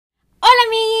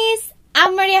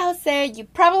Mariijose. You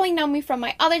probably know me from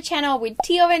my other channel with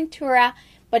Tio Ventura,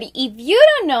 but if you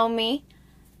don't know me,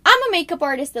 I'm a makeup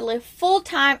artist that lives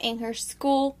full-time in her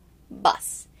school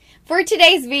bus. For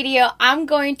today's video, I'm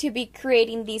going to be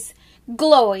creating this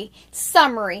glowy,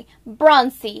 summery,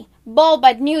 bronzy, bold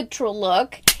but neutral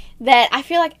look that I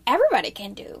feel like everybody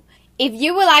can do. If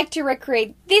you would like to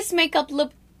recreate this makeup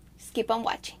look, keep on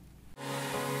watching.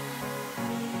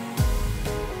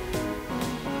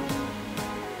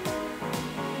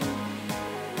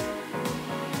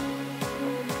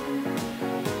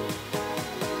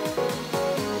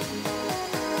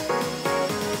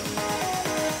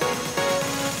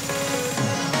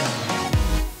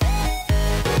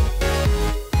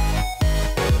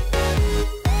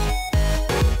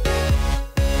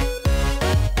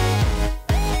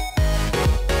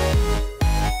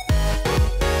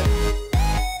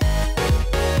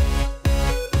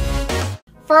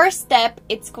 First step,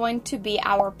 it's going to be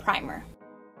our primer.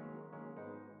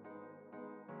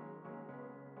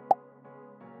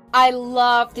 I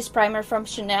love this primer from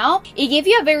Chanel. It gives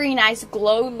you a very nice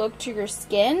glow look to your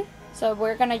skin. So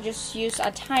we're gonna just use a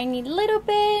tiny little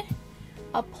bit,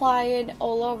 apply it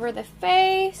all over the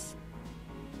face.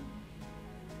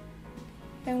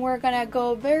 And we're gonna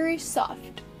go very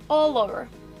soft all over.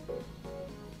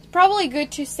 It's probably good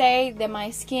to say that my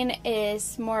skin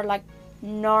is more like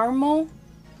normal.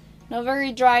 Not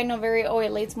very dry, not very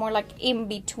oily. It's more like in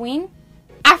between.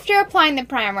 After applying the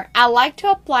primer, I like to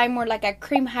apply more like a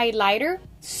cream highlighter,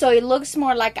 so it looks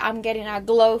more like I'm getting a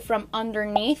glow from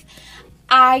underneath.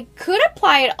 I could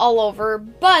apply it all over,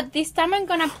 but this time I'm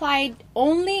gonna apply it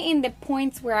only in the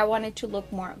points where I want it to look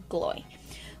more glowy,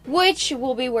 which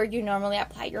will be where you normally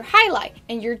apply your highlight,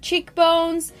 and your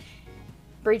cheekbones,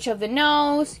 bridge of the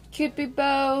nose, cupid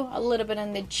bow, a little bit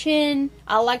on the chin.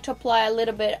 I like to apply a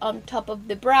little bit on top of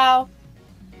the brow.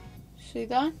 See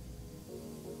that?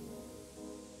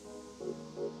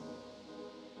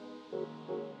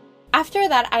 After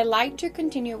that, I like to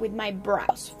continue with my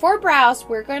brows. For brows,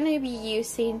 we're going to be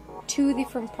using two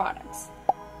different products.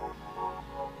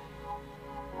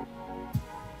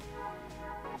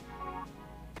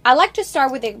 I like to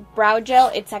start with a brow gel.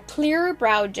 It's a clear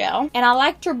brow gel. And I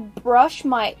like to brush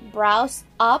my brows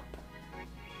up.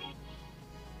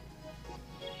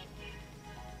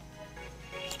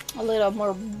 A little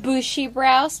more bushy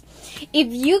brows. If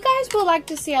you guys would like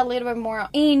to see a little bit more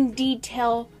in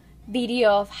detail video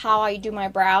of how I do my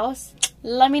brows,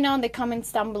 let me know in the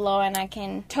comments down below and I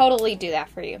can totally do that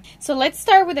for you. So let's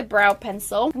start with a brow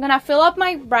pencil. I'm gonna fill up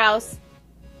my brows.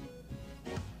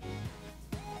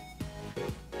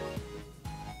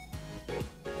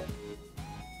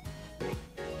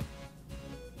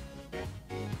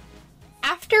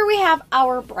 After we have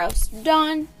our brows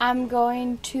done, I'm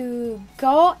going to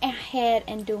go ahead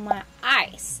and do my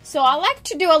eyes. So I like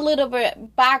to do a little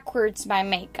bit backwards my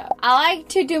makeup. I like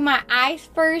to do my eyes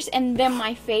first and then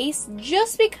my face,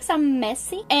 just because I'm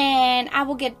messy and I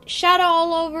will get shadow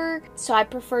all over. So I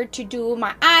prefer to do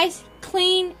my eyes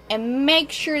clean and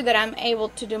make sure that I'm able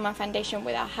to do my foundation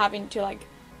without having to like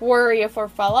worry if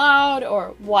it fall out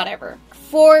or whatever.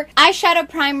 For eyeshadow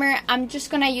primer, I'm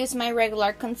just gonna use my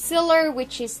regular concealer,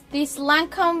 which is this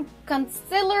Lancome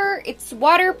concealer. It's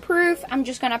waterproof. I'm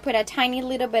just gonna put a tiny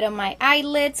little bit on my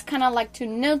eyelids, kind of like to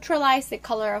neutralize the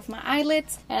color of my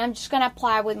eyelids, and I'm just gonna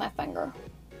apply it with my finger.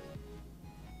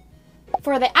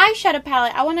 For the eyeshadow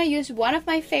palette, I want to use one of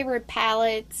my favorite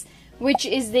palettes, which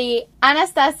is the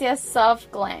Anatasia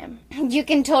Soft Glam. You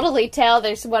can totally tell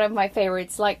there's one of my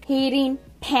favorites, like Heating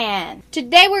Pan.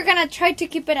 Today we're gonna try to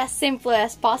keep it as simple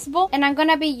as possible, and I'm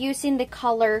gonna be using the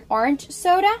color Orange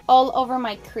Soda all over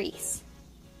my crease.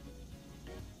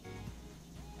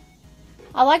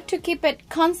 I like to keep it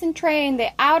concentrated in the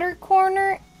outer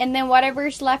corner, and then whatever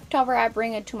is left over, I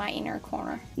bring it to my inner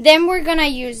corner. Then we're gonna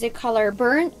use the color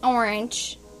Burnt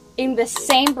Orange in the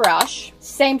same brush,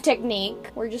 same technique.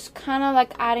 We're just kind of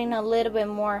like adding a little bit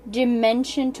more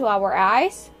dimension to our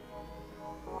eyes.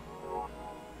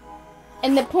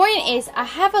 And the point is, I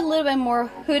have a little bit more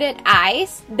hooded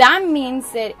eyes. That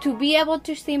means that to be able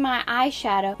to see my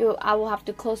eyeshadow, I will have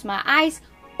to close my eyes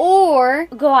or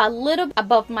go a little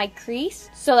above my crease.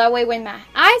 So that way when my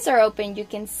eyes are open, you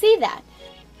can see that.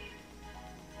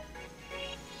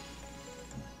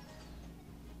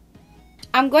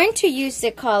 I'm going to use the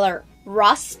color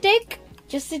Rustic,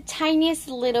 just the tiniest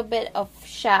little bit of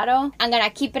shadow. I'm going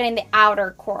to keep it in the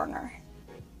outer corner.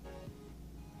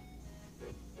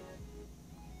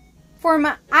 For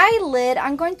my eyelid,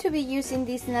 I'm going to be using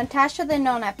this Natasha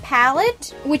Denona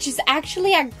palette, which is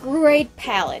actually a great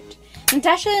palette.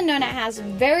 Natasha Denona has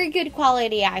very good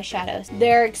quality eyeshadows.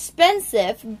 They're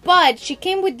expensive, but she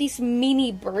came with this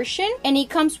mini version and it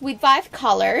comes with 5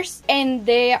 colors and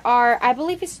they are, I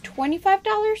believe it's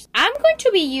 $25. I'm going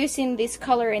to be using this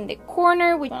color in the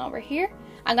corner, which one over here.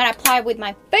 I'm gonna apply it with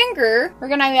my finger. We're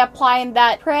gonna be applying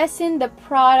that, pressing the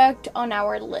product on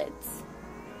our lids.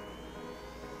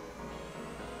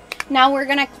 Now we're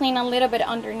gonna clean a little bit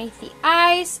underneath the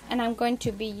eyes and I'm going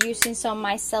to be using some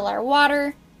micellar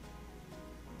water.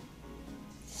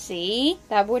 See,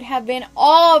 that would have been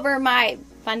all over my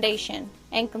foundation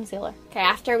and concealer. Okay,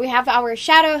 after we have our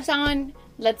shadows on,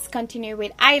 let's continue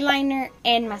with eyeliner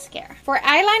and mascara. For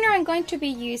eyeliner, I'm going to be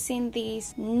using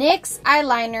this NYX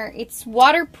eyeliner. It's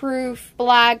waterproof,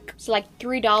 black. It's like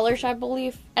 $3, I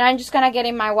believe. And I'm just gonna get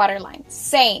in my waterline.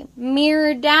 Same,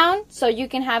 mirror down so you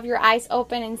can have your eyes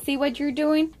open and see what you're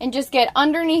doing. And just get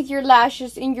underneath your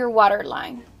lashes in your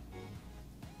waterline.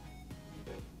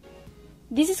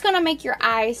 This is going to make your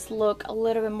eyes look a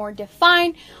little bit more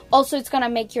defined. Also, it's going to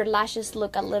make your lashes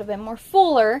look a little bit more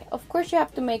fuller. Of course, you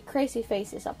have to make crazy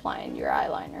faces applying your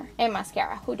eyeliner and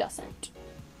mascara. Who doesn't?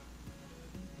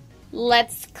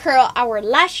 Let's curl our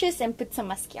lashes and put some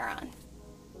mascara on.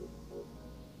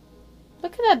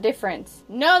 Look at that difference.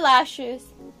 No lashes,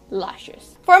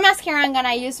 lashes. For mascara, I'm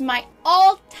gonna use my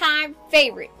all-time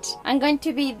favorite. I'm going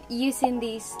to be using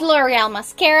this L'Oreal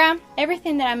mascara.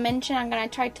 Everything that I mentioned, I'm gonna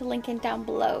try to link it down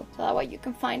below so that way you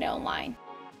can find it online.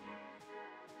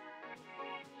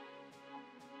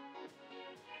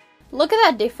 Look at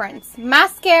that difference.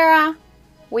 Mascara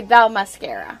without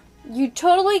mascara. You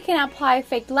totally can apply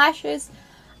fake lashes.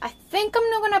 I think I'm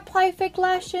not going to apply fake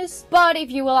lashes, but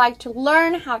if you would like to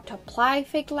learn how to apply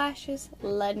fake lashes,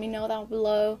 let me know down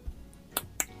below.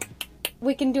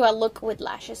 We can do a look with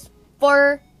lashes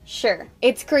for sure.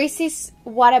 It's crazy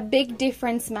what a big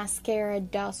difference mascara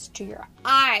does to your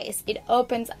eyes. It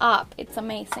opens up. It's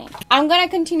amazing. I'm going to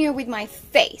continue with my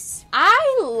face.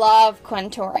 I love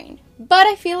contouring, but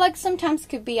I feel like sometimes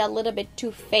could be a little bit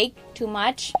too fake, too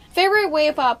much. Favorite way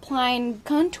of applying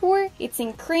contour, it's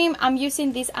in cream. I'm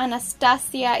using this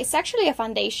Anastasia. It's actually a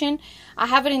foundation. I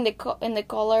have it in the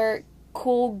color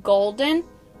Cool Golden.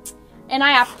 And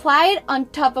I apply it on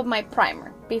top of my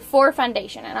primer before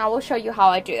foundation. And I will show you how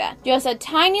I do that. Just a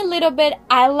tiny little bit.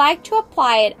 I like to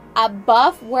apply it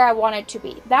above where I want it to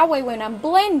be. That way when I'm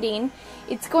blending,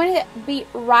 it's going to be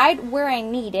right where I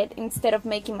need it instead of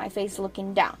making my face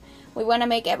looking down. We want to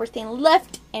make everything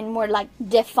lift and more like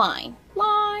defined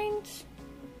lines.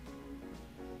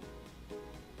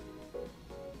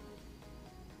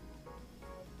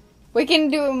 We can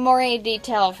do more in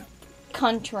detail of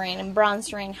contouring and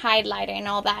bronzing, highlighting and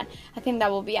all that. I think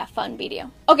that will be a fun video.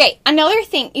 Okay, another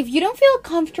thing, if you don't feel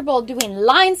comfortable doing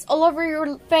lines all over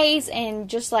your face and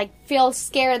just like feel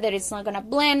scared that it's not gonna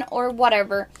blend or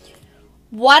whatever,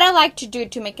 what I like to do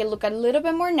to make it look a little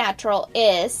bit more natural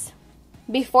is,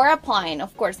 before applying,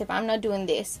 of course, if I'm not doing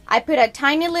this, I put a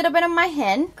tiny little bit on my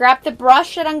hand, grab the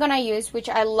brush that I'm gonna use, which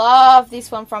I love this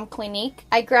one from Clinique.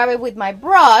 I grab it with my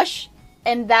brush,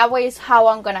 and that way is how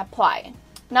I'm gonna apply it.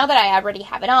 Now that I already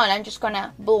have it on, I'm just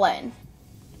gonna blend.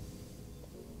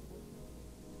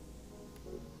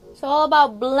 It's all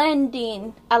about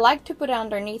blending. I like to put it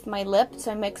underneath my lip,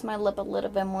 so it makes my lip a little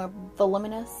bit more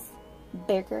voluminous,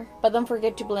 bigger. But don't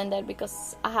forget to blend it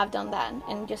because I have done that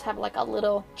and just have like a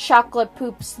little chocolate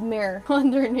poop smear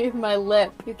underneath my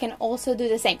lip. You can also do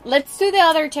the same. Let's do the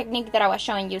other technique that I was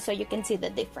showing you so you can see the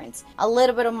difference. A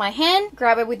little bit of my hand,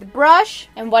 grab it with the brush,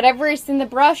 and whatever is in the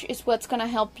brush is what's gonna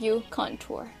help you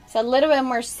contour. It's a little bit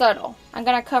more subtle. I'm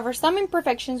gonna cover some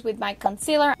imperfections with my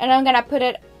concealer and I'm gonna put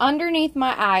it underneath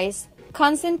my eyes,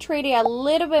 concentrating a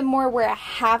little bit more where I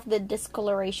have the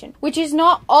discoloration, which is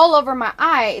not all over my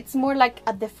eye, it's more like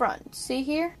at the front. See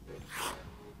here?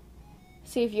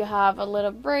 See if you have a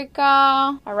little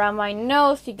breakout around my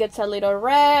nose, it gets a little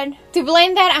red. To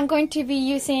blend that, I'm going to be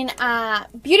using a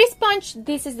beauty sponge.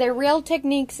 This is the Real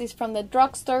Techniques. It's from the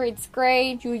drugstore. It's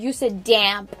great. You use it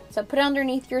damp. So put it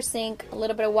underneath your sink, a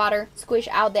little bit of water, squish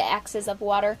out the excess of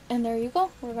water, and there you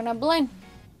go. We're gonna blend.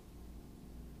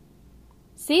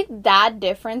 See that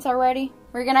difference already?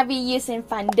 We're gonna be using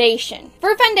foundation.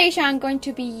 For foundation, I'm going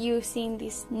to be using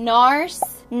this NARS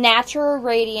Natural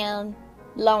Radiant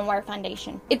Longwear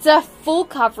Foundation. It's a full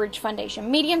coverage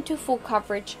foundation, medium to full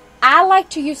coverage. I like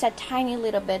to use a tiny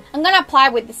little bit. I'm gonna apply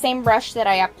with the same brush that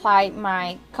I applied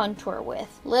my contour with.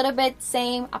 Little bit,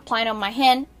 same, applying on my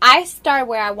hand. I start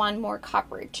where I want more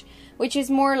coverage, which is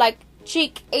more like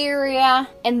cheek area,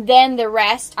 and then the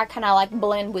rest I kind of like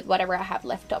blend with whatever I have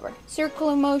left over.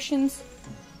 Circular motions.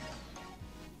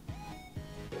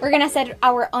 we're gonna set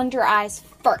our under eyes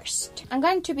first. I'm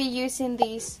going to be using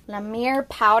this La Mer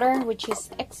powder, which is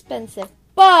expensive,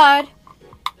 but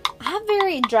I have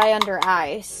very dry under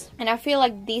eyes, and I feel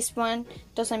like this one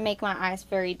doesn't make my eyes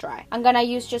very dry. I'm gonna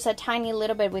use just a tiny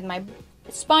little bit with my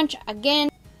sponge again.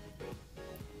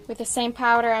 With the same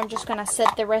powder, I'm just gonna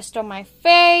set the rest of my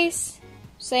face.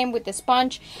 Same with the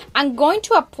sponge. I'm going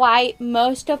to apply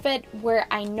most of it where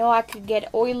I know I could get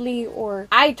oily, or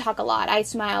I talk a lot, I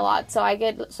smile a lot, so I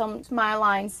get some smile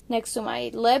lines next to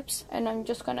my lips, and I'm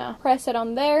just gonna press it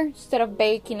on there instead of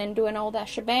baking and doing all that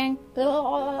shebang.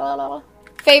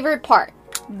 Favorite part,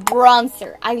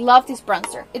 bronzer. I love this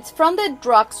bronzer. It's from the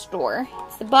drugstore.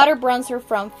 It's the butter bronzer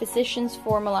from Physicians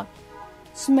Formula.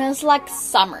 Smells like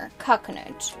summer,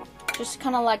 coconut. Just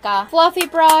kind of like a fluffy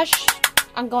brush.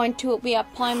 I'm going to be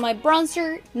applying my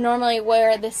bronzer. Normally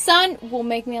where the sun will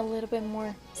make me a little bit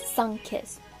more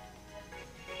sun-kissed.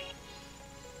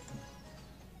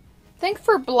 I think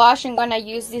for blush, I'm going to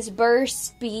use this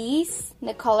Burst Bees in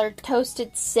the color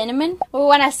Toasted Cinnamon. We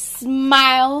want to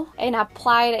smile and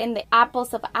apply it in the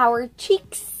apples of our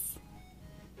cheeks.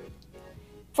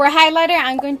 For highlighter,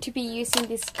 I'm going to be using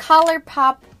this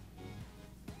ColourPop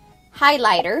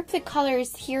highlighter. The color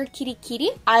is here, Kitty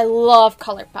Kitty. I love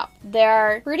ColourPop.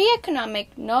 They're pretty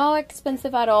economic, no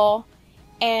expensive at all,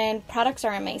 and products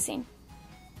are amazing.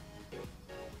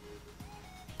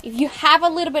 If you have a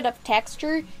little bit of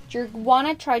texture, you want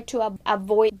to try to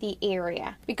avoid the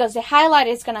area, because the highlight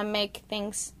is going to make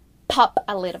things pop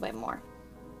a little bit more.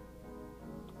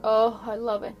 Oh, I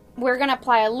love it. We're going to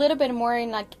apply a little bit more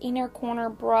in like inner corner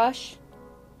brush.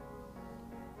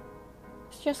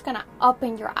 Just gonna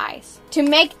open your eyes. To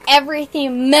make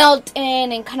everything melt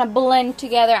in and kind of blend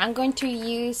together, I'm going to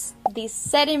use this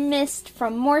setting mist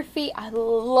from Morphe. I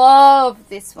love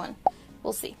this one.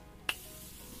 We'll see.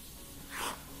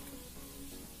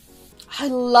 I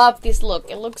love this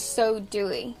look. It looks so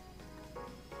dewy.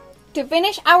 To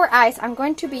finish our eyes, I'm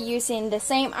going to be using the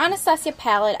same Anastasia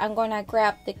palette. I'm going to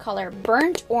grab the color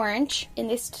Burnt Orange in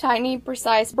this tiny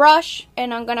precise brush,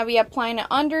 and I'm going to be applying it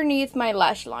underneath my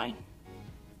lash line.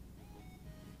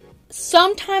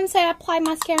 Sometimes I apply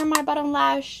mascara on my bottom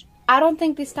lash. I don't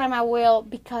think this time I will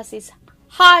because it's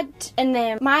hot, and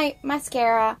then my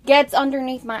mascara gets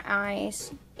underneath my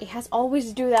eyes. It has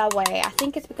always do that way. I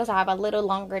think it's because I have a little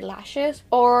longer lashes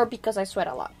or because I sweat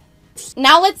a lot.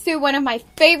 Now let's do one of my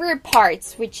favorite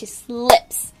parts, which is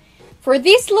lips. For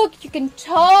this look, you can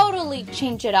totally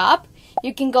change it up.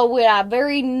 You can go with a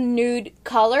very nude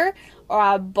color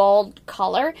or a bold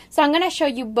color. So I'm going to show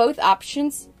you both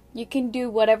options. You can do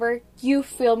whatever you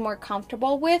feel more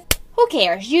comfortable with. Who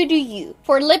cares? You do you.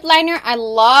 For lip liner, I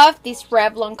love this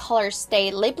Revlon Color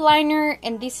Stay lip liner.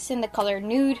 And this is in the color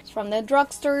Nude. It's from the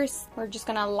drugstores. We're just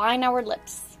going to line our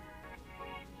lips.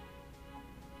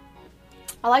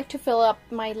 I like to fill up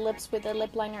my lips with the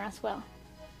lip liner as well.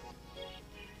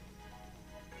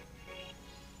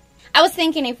 I was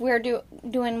thinking if we're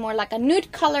doing more like a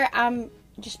nude color,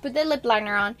 just put the lip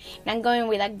liner on, and I'm going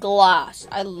with a gloss.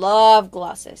 I love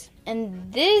glosses.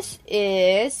 And this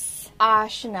is a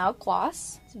Chanel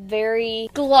gloss. It's very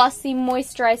glossy,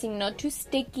 moisturizing, not too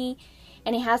sticky,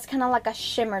 and it has kind of like a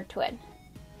shimmer to it.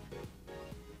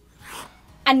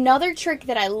 Another trick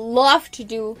that I love to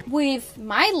do with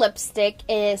my lipstick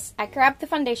is I grab the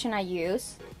foundation I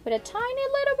use, put a tiny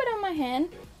little bit on my hand,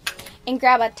 and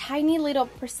grab a tiny little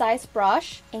precise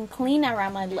brush and clean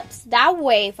around my lips. That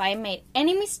way, if I made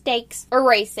any mistakes,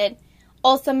 erase it.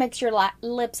 Also makes your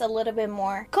lips a little bit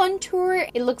more contour.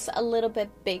 It looks a little bit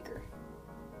bigger.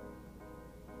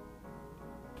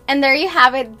 And there you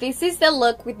have it. This is the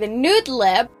look with the nude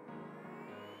lip.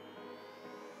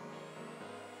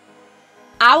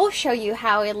 I will show you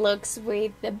how it looks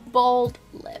with the bold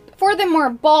lip. For the more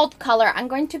bold color, I'm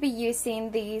going to be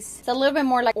using these. It's a little bit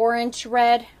more like orange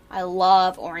red. I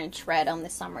love orange red on the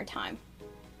summertime.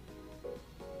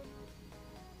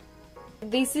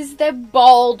 This is the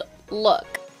bold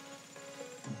look.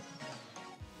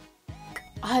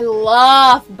 I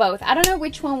love both. I don't know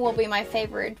which one will be my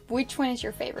favorite. Which one is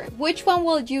your favorite? Which one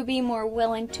will you be more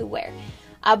willing to wear?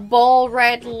 A bold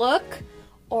red look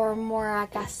or more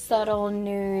like a subtle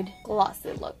nude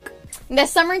glossy look? In the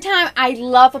summertime, I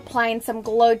love applying some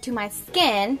glow to my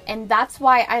skin, and that's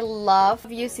why I love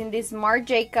using these Marc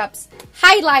Jacobs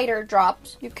highlighter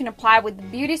drops. You can apply with the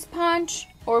beauty sponge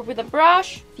or with a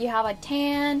brush. If you have a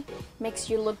tan, makes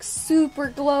you look super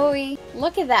glowy.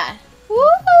 Look at that.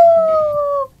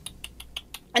 Woohoo!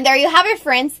 And there you have it,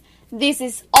 friends. This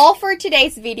is all for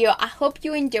today's video. I hope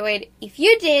you enjoyed. If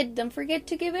you did, don't forget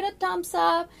to give it a thumbs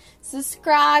up,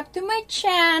 subscribe to my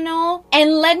channel,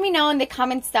 and let me know in the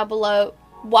comments down below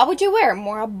what would you wear?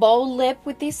 More a bold lip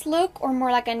with this look or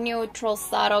more like a neutral,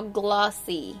 subtle,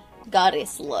 glossy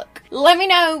goddess look? Let me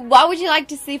know what would you like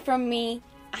to see from me.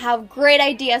 I have great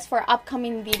ideas for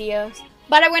upcoming videos,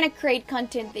 but I want to create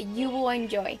content that you will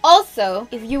enjoy. Also,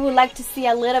 if you would like to see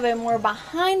a little bit more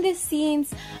behind the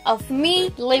scenes of me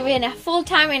living a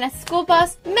full-time in a school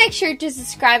bus, make sure to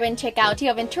subscribe and check out the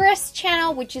of Interest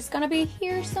channel, which is gonna be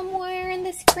here somewhere in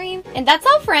the screen. And that's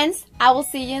all, friends. I will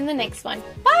see you in the next one.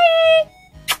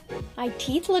 Bye! My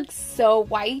teeth look so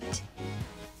white.